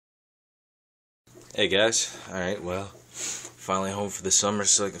Hey guys, alright, well, finally home for the summer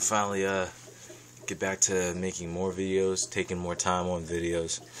so I can finally get back to making more videos, taking more time on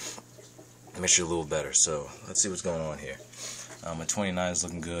videos, make sure a little better. So let's see what's going on here. My 29 is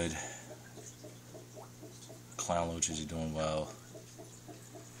looking good. Clown loaches are doing well.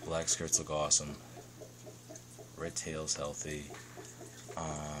 Black skirts look awesome. Red tail's healthy.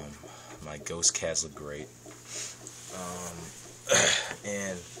 My ghost cats look great.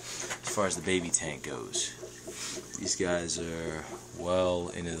 And as far as the baby tank goes, these guys are well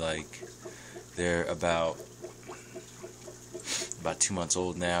into, like, they're about 2 months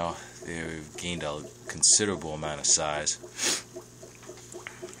old now. They've gained a considerable amount of size,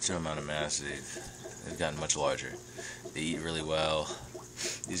 considerable amount of mass. They've gotten much larger. They eat really well.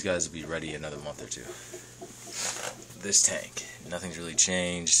 These guys will be ready in another month or two. This tank, nothing's really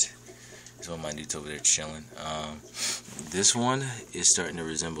changed. There's one of my dudes over there chilling. This one is starting to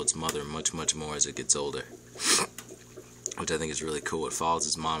resemble its mother much more as it gets older, which I think is really cool. It follows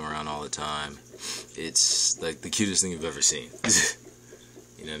its mom around all the time. It's like the cutest thing you've ever seen.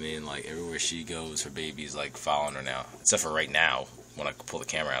 You know what I mean? Like, everywhere she goes, her baby's like following her now. Except for right now, when I pull the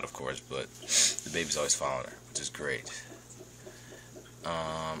camera out, of course, but the baby's always following her, which is great.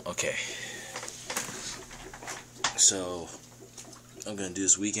 Okay. So, what I'm gonna do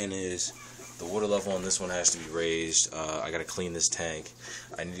this weekend is the water level on this one has to be raised. I gotta clean this tank.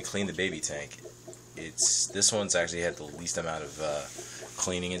 I need to clean the baby tank. This one's actually had the least amount of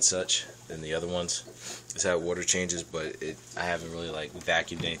cleaning and such than the other ones. It's had water changes, but I haven't really like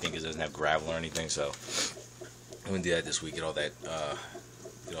vacuumed anything because it doesn't have gravel or anything. So I'm gonna do that this week. Get all that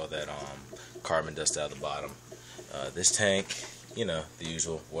carbon dust out of the bottom. This tank, you know, the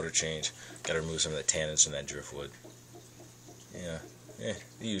usual water change. Got to remove some of that tannins from that driftwood. Yeah,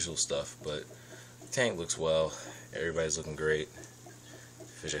 the usual stuff. But the tank looks well. Everybody's looking great.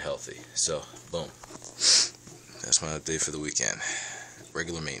 Fish are healthy. So, boom. That's my update for the weekend.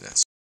 Regular maintenance.